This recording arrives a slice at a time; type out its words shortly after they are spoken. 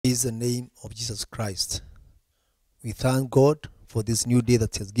Praise the name of Jesus Christ. We thank God for this new day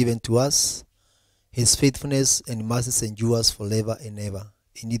that He has given to us. His faithfulness and mercies endures forever and ever.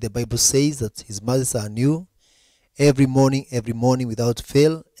 Indeed, the Bible says that His mercies are new every morning without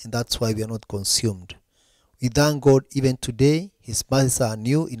fail, and that's why we are not consumed. We thank God even today. His mercies are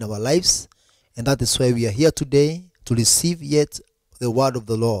new in our lives, and that is why we are here today to receive yet the word of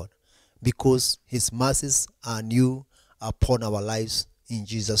the Lord, because His mercies are new upon our lives in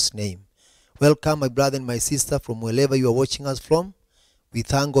Jesus' name. Welcome, my brother and my sister, from wherever you are watching us from. We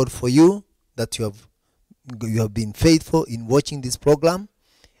thank God for you that you have been faithful in watching this program.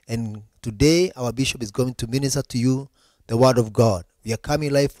 And today our bishop is going to minister to you the word of God. We are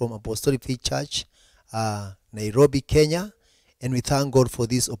coming live from Apostolic Faith Church, Nairobi, Kenya. And we thank God for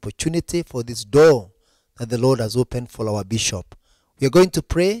this opportunity, for this door that the Lord has opened for our bishop. We are going to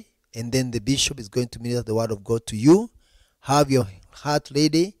pray, and then the bishop is going to minister the word of God to you. Have your heart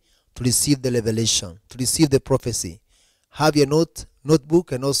ready to receive the revelation, to receive the prophecy. Have your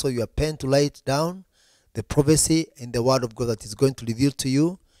notebook and also your pen to write down the prophecy and the word of God that is going to reveal to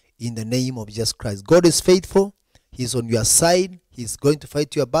you in the name of Jesus Christ. God is faithful. He is on your side. He is going to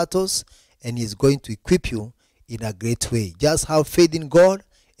fight your battles, and He is going to equip you in a great way. Just have faith in God,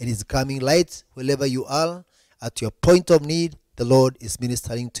 and His coming light wherever you are. At your point of need, the Lord is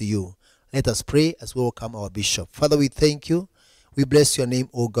ministering to you. Let us pray as we welcome our bishop. Father, we thank you. We bless your name,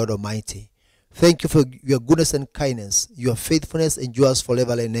 O God Almighty. Thank you for your goodness and kindness. Your faithfulness endures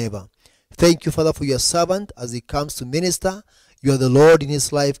forever and ever. Thank you, Father, for your servant as he comes to minister. You are the Lord in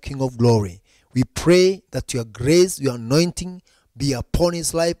his life, King of glory. We pray that your grace, your anointing be upon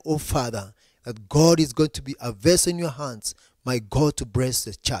his life, O Father, that God is going to be a vessel in your hands, my God, to bless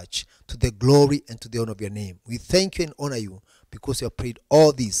the church, to the glory and to the honor of your name. We thank you and honor you because you have prayed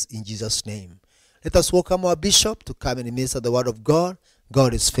all this in Jesus' name. Let us welcome our bishop to come and minister the word of God.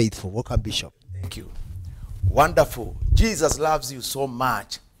 God is faithful. Welcome, Bishop. Thank you. Wonderful. Jesus loves you so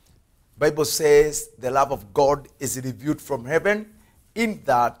much. Bible says the love of God is revealed from heaven in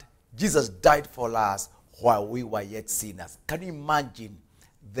that Jesus died for us while we were yet sinners. Can you imagine?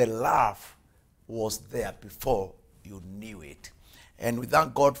 The love was there before you knew it. And we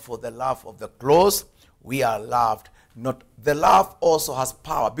thank God for the love of the close. We are loved. Not the love also has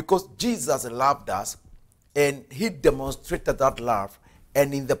power, because Jesus loved us and he demonstrated that love,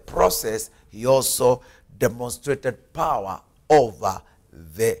 and in the process he also demonstrated power over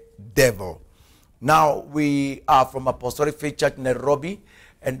the devil. Now we are from Apostolic Faith Church Nairobi,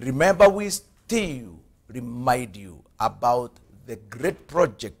 and remember, we still remind you about the great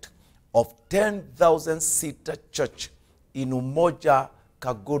project of 10,000-seater church in Umoja,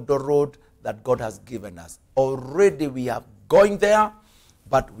 Kagodo Road that God has given us. Already we are going there,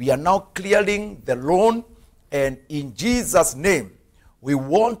 but we are now clearing the loan, and in Jesus' name, we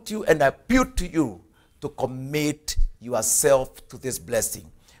want you and appeal to you to commit yourself to this blessing.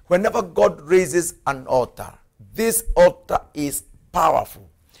 Whenever God raises an altar, this altar is powerful.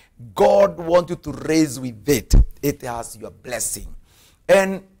 God wants you to raise with it. It has your blessing.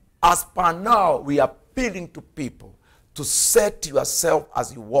 And as per now, we are appealing to people to set yourself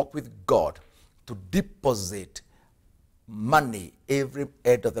as you walk with God, to deposit money every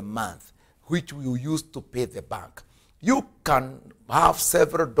end of the month, which we will use to pay the bank. You can have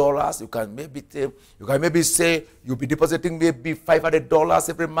several dollars. You can maybe say you'll be depositing maybe $500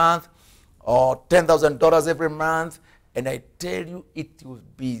 every month or $10,000 every month. And I tell you, it will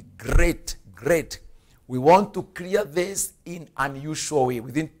be great. We want to clear this in an unusual way.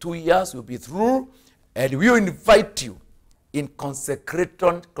 Within 2 years, we'll be through, and we will invite you in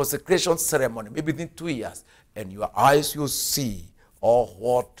consecration ceremony, maybe within 2 years, and your eyes will see all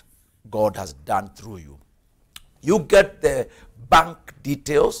what God has done through you. You get the bank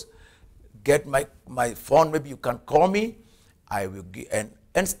details, get my phone, maybe you can call me. I will give,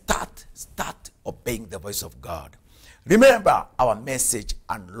 and start obeying the voice of God. Remember our message,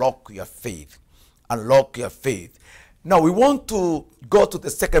 unlock your faith. Unlock your faith. Now we want to go to the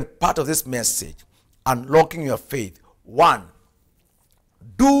second part of this message, unlocking your faith. 1,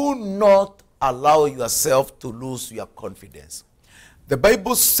 do not allow yourself to lose your confidence. The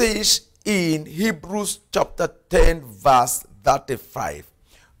Bible says in Hebrews chapter 10 verse 35,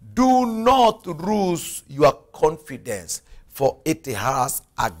 do not lose your confidence, for it has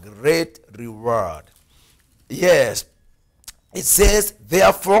a great reward. Yes, it says,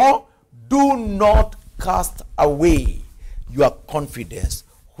 therefore, do not cast away your confidence,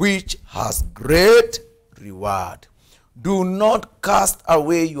 which has great reward. Do not cast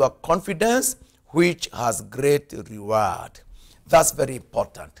away your confidence, which has great reward. That's very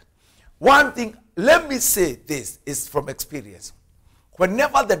important. One thing, let me say this is from experience.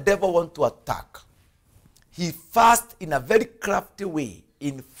 Whenever the devil wants to attack, he first, in a very crafty way,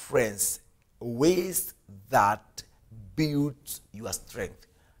 influences ways that builds your strength.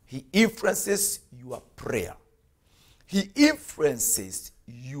 He influences your prayer. He influences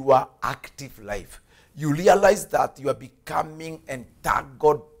your active life. You realize that you are becoming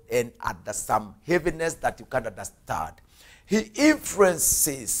entangled and under some heaviness that you can't understand. He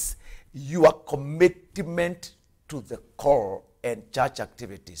influences your commitment to the core and church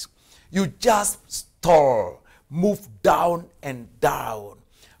activities. You just stall, move down and down.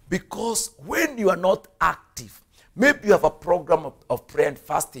 Because when you are not active, maybe you have a program of prayer and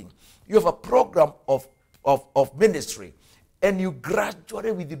fasting, you have a program of ministry, and you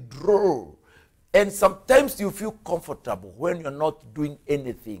gradually withdraw. And sometimes you feel comfortable when you're not doing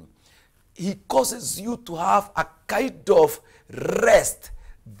anything. He causes you to have a kind of rest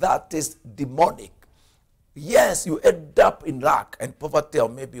that is demonic. Yes, you end up in lack and poverty or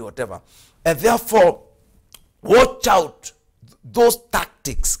maybe whatever. And therefore, watch out those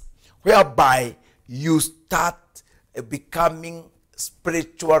tactics whereby you start becoming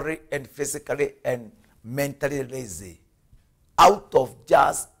spiritually and physically and mentally lazy out of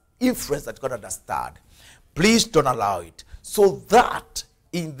just influence that you can understand. Please don't allow it. So that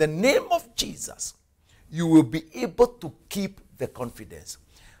in the name of Jesus, you will be able to keep the confidence.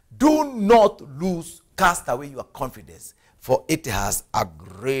 Do not cast away your confidence, for it has a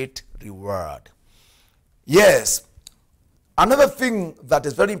great reward. Yes, another thing that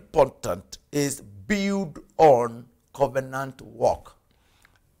is very important is build on covenant walk.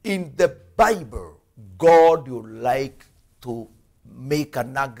 In the Bible, God would like to make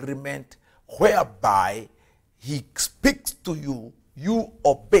an agreement whereby he speaks to you, you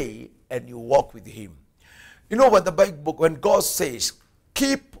obey, and you walk with him. You know what the Bible, when God says,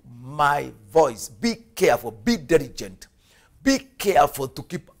 keep my voice, be careful, be diligent, be careful to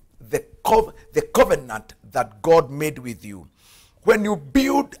keep the covenant that God made with you. When you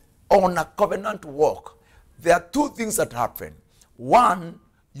build on a covenant walk, there are two things that happen. One,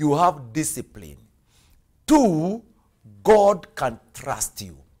 you have discipline. Two, God can trust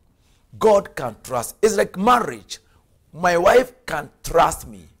you. God can trust. It's like marriage. My wife can trust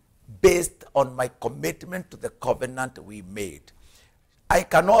me based on my commitment to the covenant we made. I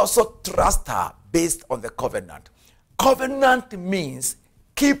can also trust her based on the covenant. Covenant means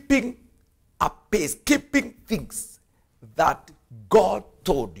keeping a pace, keeping things that God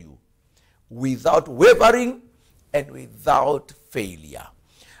told you without wavering and without failure.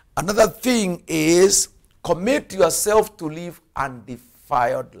 Another thing is commit yourself to live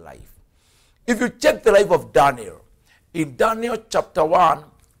undefiled life. If you check the life of Daniel, in Daniel chapter 1,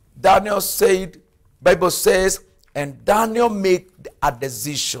 Daniel said, Bible says, and Daniel made a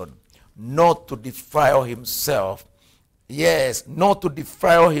decision not to defile himself. Yes, not to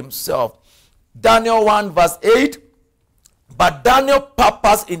defile himself. Daniel 1 verse 8, but Daniel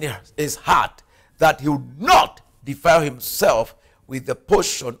purposed in his heart that he would not defile himself with the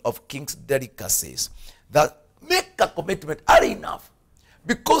portion of king's delicacies. That make a commitment early enough,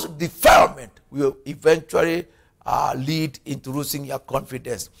 because defilement will eventually lead into losing your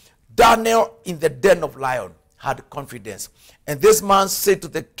confidence. Daniel in the den of lion had confidence. And this man said to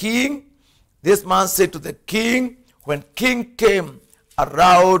the king, when king came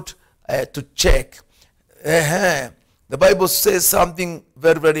around to check, the Bible says something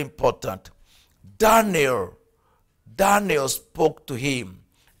very, very important. Daniel spoke to him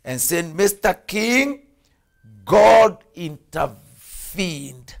and said, Mr. King, God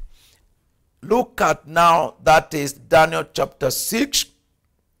intervened. Look at now, that is Daniel chapter 6.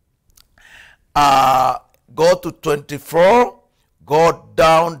 Go to 24. Go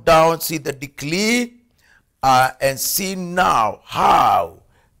down, see the decree, and see now how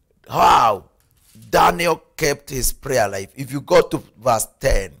Daniel kept his prayer life. If you go to verse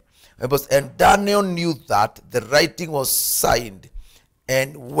 10, and Daniel knew that the writing was signed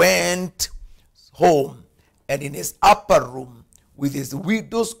and went home, and in his upper room with his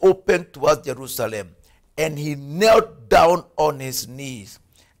windows open towards Jerusalem, and he knelt down on his knees,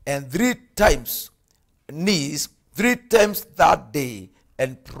 and three times that day,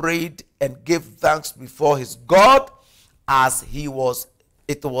 and prayed and gave thanks before his God, as was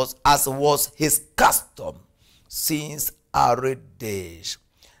his custom since early days.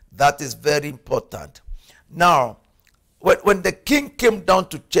 That is very important. Now, when the king came down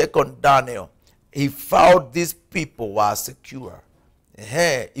to check on Daniel, he found these people were secure.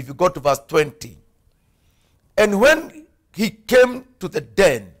 If you go to verse 20. And when he came to the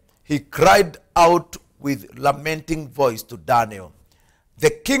den, he cried out with lamenting voice to Daniel. The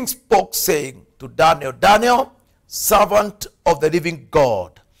king spoke, saying to Daniel, Daniel, servant of the living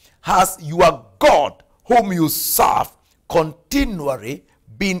God, has your God, whom you serve, continually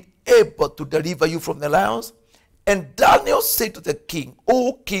been able to deliver you from the lions? And Daniel said to the king,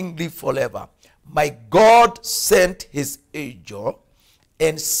 O king, live forever. My God sent his angel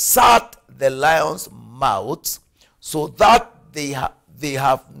and shut the lions' mouths, so that they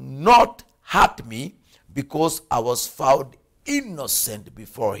have not hurt me, because I was found innocent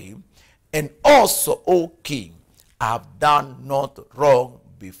before him. And also, O king, I have done not wrong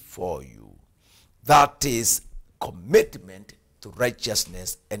before you. That is commitment to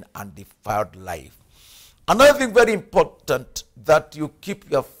righteousness and undefiled life. Another thing very important, that you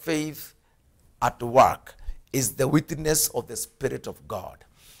keep your faith at work, is the witness of the Spirit of God.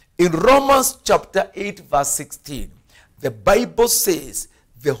 In Romans chapter 8 verse 16, the Bible says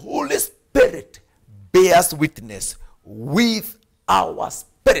the Holy Spirit bears witness with our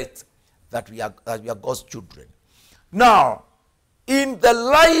spirit that we are God's children. Now, in the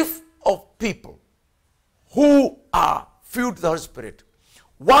life of people who are filled with the Holy Spirit,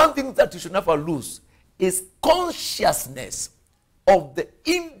 one thing that you should never lose is consciousness of the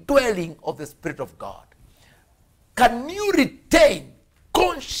indwelling of the Spirit of God. Can you retain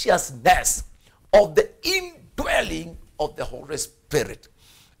consciousness of the indwelling of the Holy Spirit?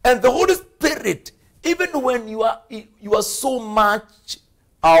 And the Holy Spirit, even when you are so much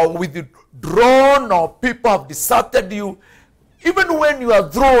withdrawn, or people have deserted you, even when you are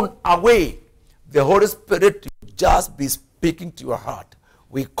thrown away, the Holy Spirit will just be speaking to your heart.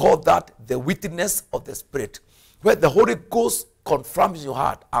 We call that the witness of the Spirit, where the Holy Ghost confirms your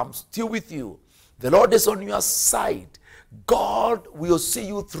heart. I'm still with you. The Lord is on your side. God will see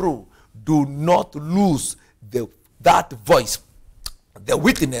you through. Do not lose that voice, the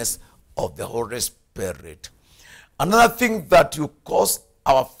witness of the Holy Spirit. Another thing that will cause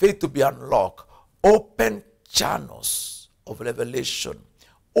our faith to be unlocked, open channels of revelation,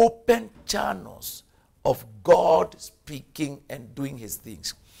 open channels of God speaking and doing his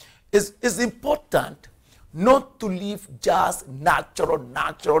things. It's important not to live just natural,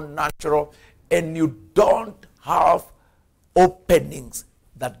 and you don't have openings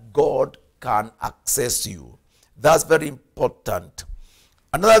that God can access you. That's very important.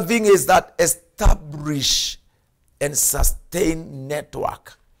 Another thing is that establish and sustain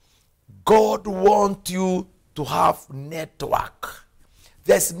network. God wants you to have network.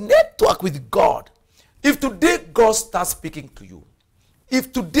 There's network with God. If today God starts speaking to you,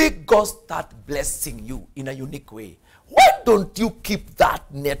 if today God starts blessing you in a unique way, why don't you keep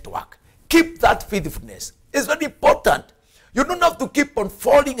that network? Keep that faithfulness. It's very important. You don't have to keep on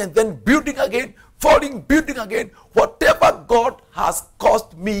falling and then building again, falling, building again. Whatever God has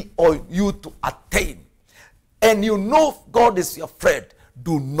caused me or you to attain, and you know God is your friend,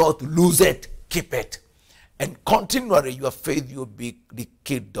 do not lose it. Keep it. And continually your faith will be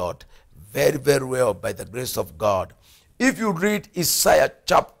rekindled very, very well by the grace of God. If you read Isaiah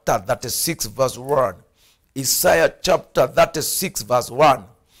chapter 36 verse 1, Isaiah chapter 36 verse 1,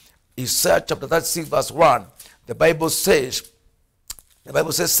 Isaiah chapter 36 verse 1, the Bible says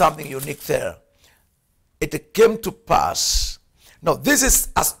something unique there. It came to pass. Now this is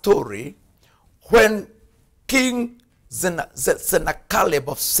a story when King Sennacherib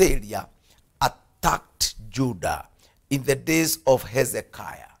of Syria attacked Judah in the days of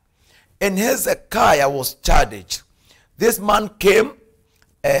Hezekiah. And Hezekiah was charged. This man came,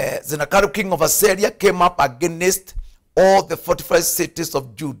 Sennacherib, king of Assyria, came up against all the fortified cities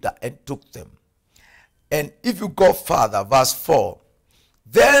of Judah and took them. And if you go further, verse 4,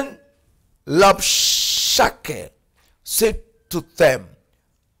 then Rabshakeh said to them,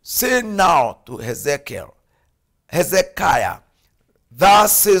 say now to Hezekiah,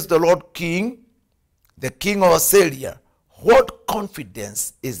 thus says the Lord King, the king of Assyria, what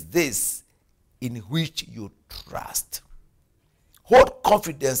confidence is this in which you trust? What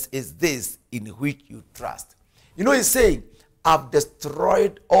confidence is this in which you trust? You know, he's saying, I've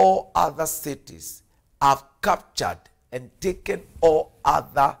destroyed all other cities. I've captured and taken all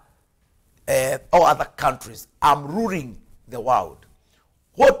other countries. I'm ruling the world.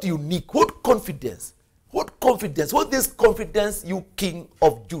 What unique, what confidence? What confidence? What is confidence, you king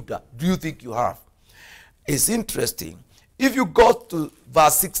of Judah, do you think you have? It's interesting. If you go to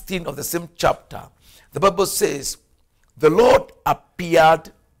verse 16 of the same chapter, the Bible says, the Lord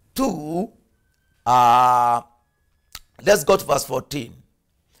appeared to, let's go to verse 14.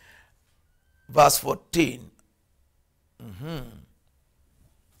 Verse 14.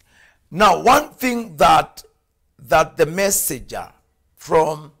 Now, one thing that the messenger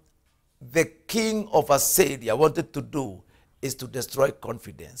from the king of Assyria wanted to do is to destroy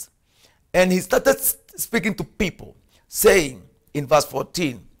confidence. And he started speaking to people, saying in verse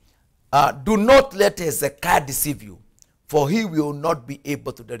 14, do not let Hezekiah deceive you, for he will not be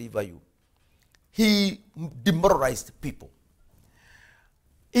able to deliver you. He demoralized people.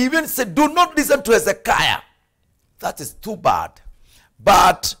 He even said, do not listen to Hezekiah. That is too bad.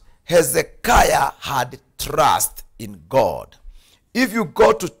 But Hezekiah had trust in God. If you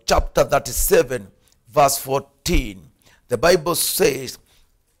go to chapter 37, verse 14, the Bible says,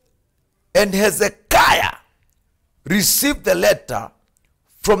 and Hezekiah received the letter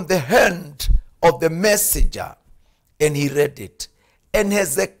from the hand of the messenger, and he read it. And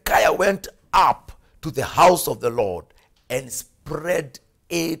Hezekiah went up to the house of the Lord and spread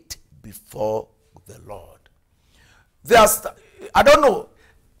it before the Lord. I don't know,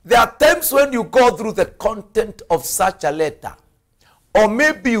 there are times when you go through the content of such a letter, or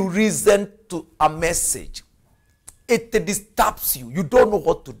maybe you listen to a message, it disturbs you. You don't know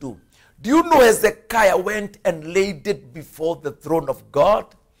what to do. Do you know Hezekiah went and laid it before the throne of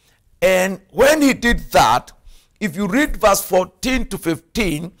God? And when he did that, if you read verse 14 to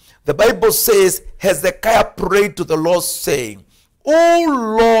 15, the Bible says, Hezekiah prayed to the Lord, saying,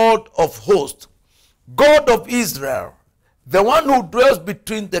 O Lord of hosts, God of Israel, the one who dwells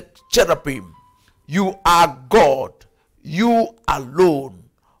between the cherubim, you are God, you alone.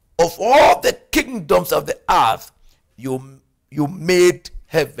 Of all the kingdoms of the earth, you made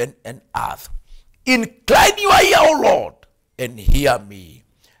heaven and earth. Incline your ear, O Lord, and hear me.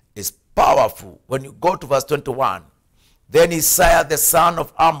 It's powerful. When you go to verse 21, then Isaiah the son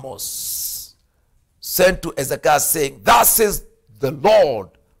of Amos sent to Hezekiah, saying, thus says the Lord,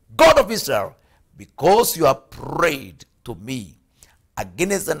 God of Israel, because you have prayed to me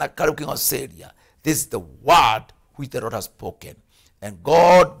against the Sennacherib king of Syria, this is the word which the Lord has spoken. And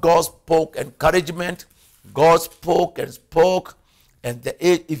God spoke encouragement. God spoke and spoke. And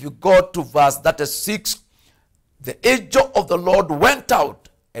if you go to verse 36, the angel of the Lord went out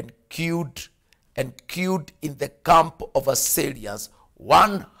and killed in the camp of Assyrians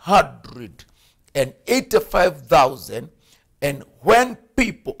 185,000. And when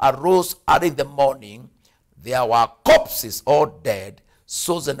people arose early in the morning, there were corpses all dead.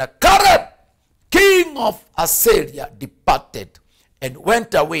 So Sennacherib, king of Assyria, departed and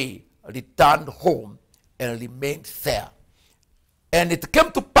went away, returned home, and remained there. And it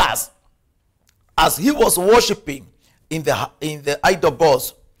came to pass, as he was worshiping in the idol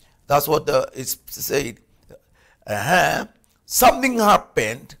gods, that's what it's said, something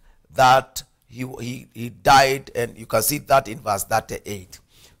happened that he died, and you can see that in verse 38.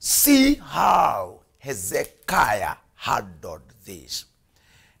 See how Hezekiah handled this.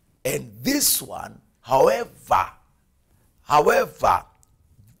 And this one, however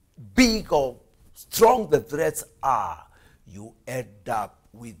big or strong the threats are, you end up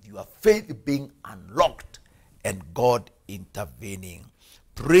with your faith being unlocked and God intervening.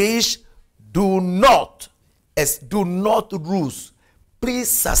 Please do not lose. Please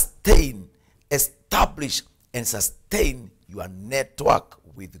sustain, establish, and sustain your network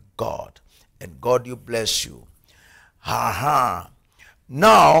with God. And God, you bless you.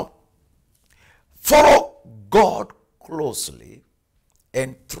 Now, follow God closely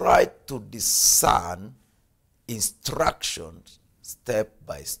and try to discern instructions step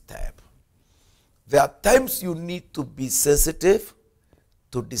by step. There are times you need to be sensitive,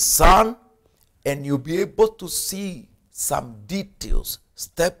 to discern, and you'll be able to see some details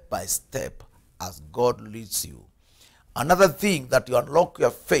step by step as God leads you. Another thing that you unlock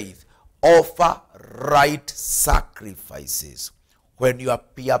your faith, offer right sacrifices when you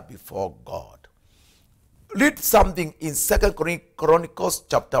appear before God. Read something in 2 Chronicles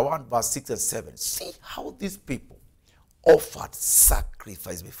chapter 1, verse 6 and 7. See how these people offered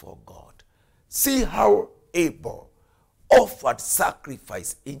sacrifice before God. See how Abel offered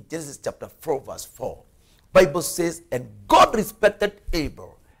sacrifice in Genesis chapter 4, verse 4. Bible says, and God respected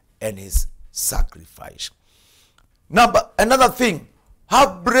Abel and his sacrifice. Another thing,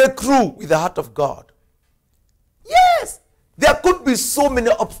 have breakthrough with the heart of God. Yes, there could be so many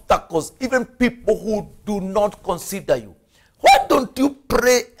obstacles, even people who do not consider you. Why don't you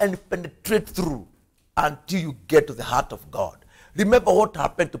pray and penetrate through until you get to the heart of God? Remember what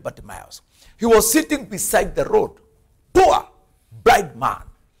happened to Bartimaeus. He was sitting beside the road, poor, blind man.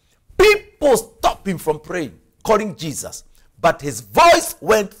 People stopped him from praying, calling Jesus. But his voice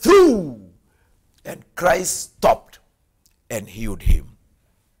went through, and Christ stopped and healed him.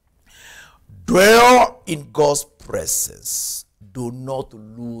 Dwell in God's presence. Do not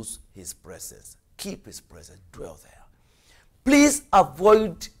lose his presence. Keep his presence. Dwell there. Please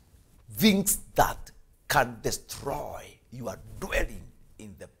avoid things that can destroy your dwelling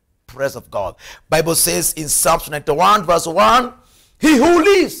in the presence of God. Bible says in Psalms 91 verse 1, he who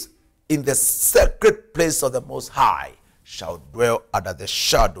lives in the sacred place of the Most High shall dwell under the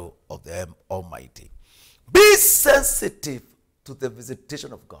shadow of the Almighty. Be sensitive to the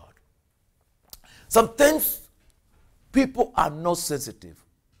visitation of God. Sometimes people are not sensitive,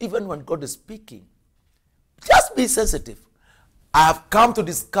 even when God is speaking. Just be sensitive. I have come to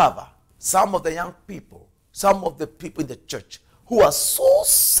discover some of the young people, some of the people in the church who are so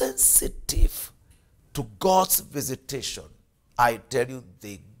sensitive to God's visitation. I tell you,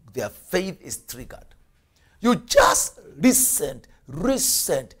 their faith is triggered. You just recent,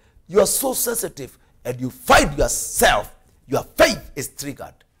 you are so sensitive, and you find yourself, your faith is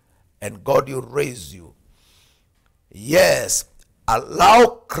triggered, and God will raise you. Yes,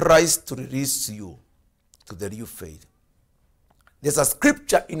 allow Christ to release you to the new faith. There's a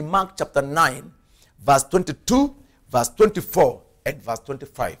scripture in Mark chapter 9, verse 22, verse 24, and verse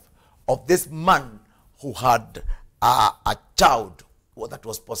 25 of this man who had a child that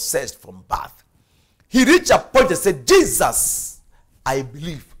was possessed from birth. He reached a point and said, Jesus, I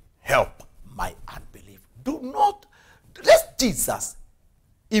believe, help my unbelief. Let Jesus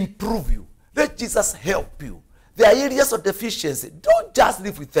improve you. Let Jesus help you. There are areas of deficiency. Don't just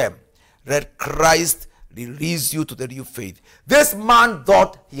live with them. Let Christ release you to the new faith. This man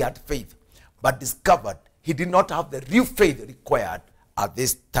thought he had faith, but discovered he did not have the real faith required at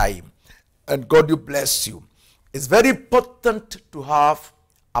this time. And God will bless you. It's very important to have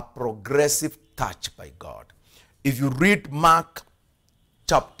a progressive touch by God. If you read Mark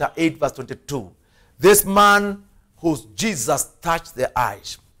chapter 8 verse 22, this man whose Jesus touched the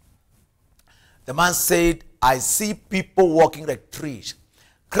eyes, the man said, I see people walking like trees.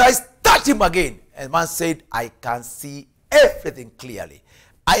 Christ touched him again, and the man said, I can see everything clearly.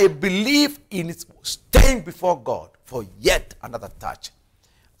 I believe in staying before God for yet another touch.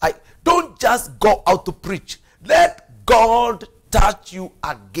 Don't just go out to preach. Let God touch you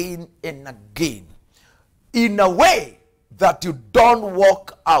again and again in a way that you don't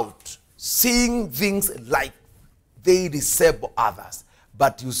walk out seeing things like they resemble others,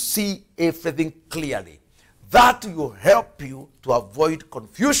 but you see everything clearly. That will help you to avoid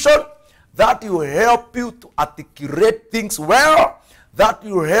confusion. That will help you to articulate things well. That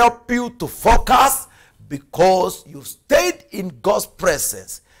will help you to focus because you stayed in God's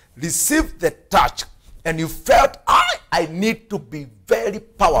presence, received the touch, and you felt, I need to be very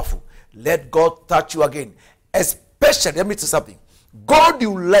powerful. Let God touch you again. Especially, let me tell you something. God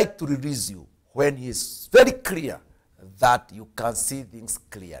will like to release you when he is very clear that you can see things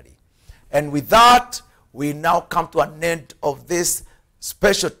clearly. And with that, we now come to an end of this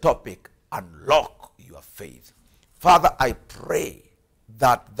special topic, unlock your faith. Father, I pray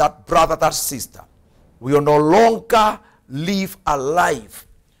that that brother, that sister will no longer live a life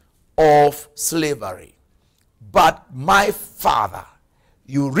of slavery. But my Father,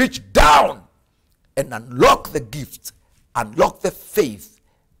 you reach down and unlock the gift, unlock the faith,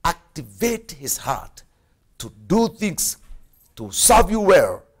 activate his heart to do things, to serve you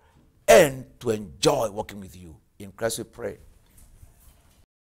well, and to enjoy working with you. In Christ we pray.